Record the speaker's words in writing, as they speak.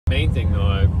Main thing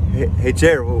though. Hey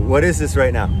Jared, what is this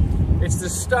right now? It's the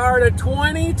start of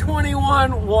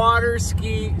 2021 water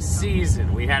ski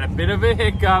season. We had a bit of a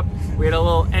hiccup. We had a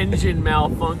little engine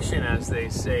malfunction, as they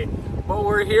say. But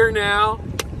we're here now.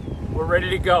 We're ready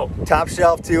to go. Top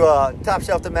shelf to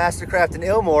Mastercraft in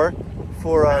Ilmore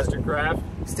for Mastercraft.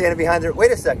 Standing behind there.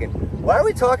 Wait a second. Why are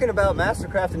we talking about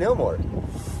Mastercraft in Ilmore?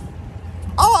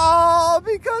 Oh,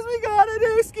 because we got a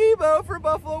new ski boat for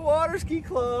Buffalo Water Ski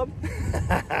Club.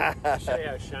 I'll show you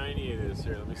how shiny it is.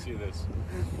 Here, let me see this.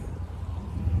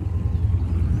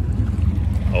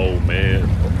 Oh man.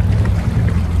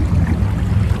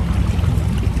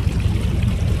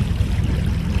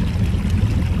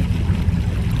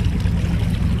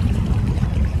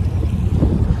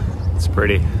 It's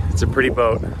pretty. It's a pretty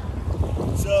boat.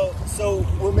 So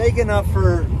we're making up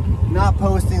for not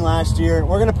posting last year.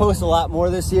 We're gonna post a lot more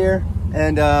this year,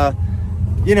 and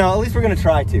you know, at least we're gonna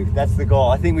try to. That's the goal.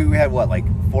 I think we had what, like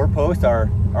 4 posts. Our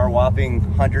whopping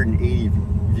 180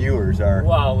 viewers are.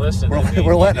 Well, listen,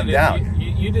 we're letting them down.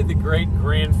 You did the great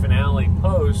grand finale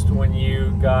post when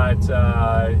you got,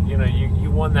 you know,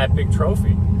 you won that big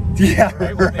trophy. Yeah,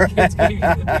 right. When the kids gave you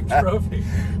the big trophy.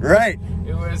 Right.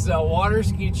 It was a water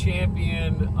ski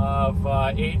champion of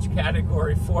age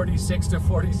category 46 to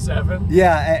 47.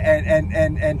 Yeah,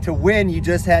 and to win, you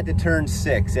just had to turn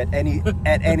 6 at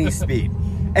any speed,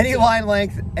 any line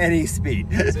length, any speed.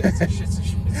 It's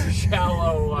a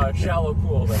shallow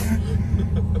pool there.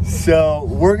 So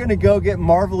we're gonna go get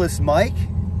Marvelous Mike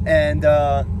and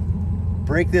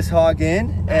break this hog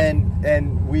in,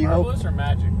 and we hope. Marvelous or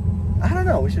Magic? I don't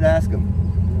know. We should ask him.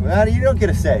 You don't get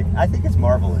a say. I think it's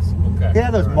Marvelous. Okay. He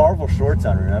had those Marvel shorts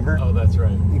on, remember? Oh, that's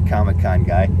right. Comic-Con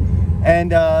guy.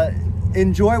 And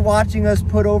enjoy watching us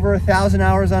put over 1,000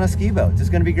 hours on a ski boat. It's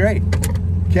going to be great.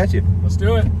 Catch you. Let's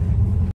do it.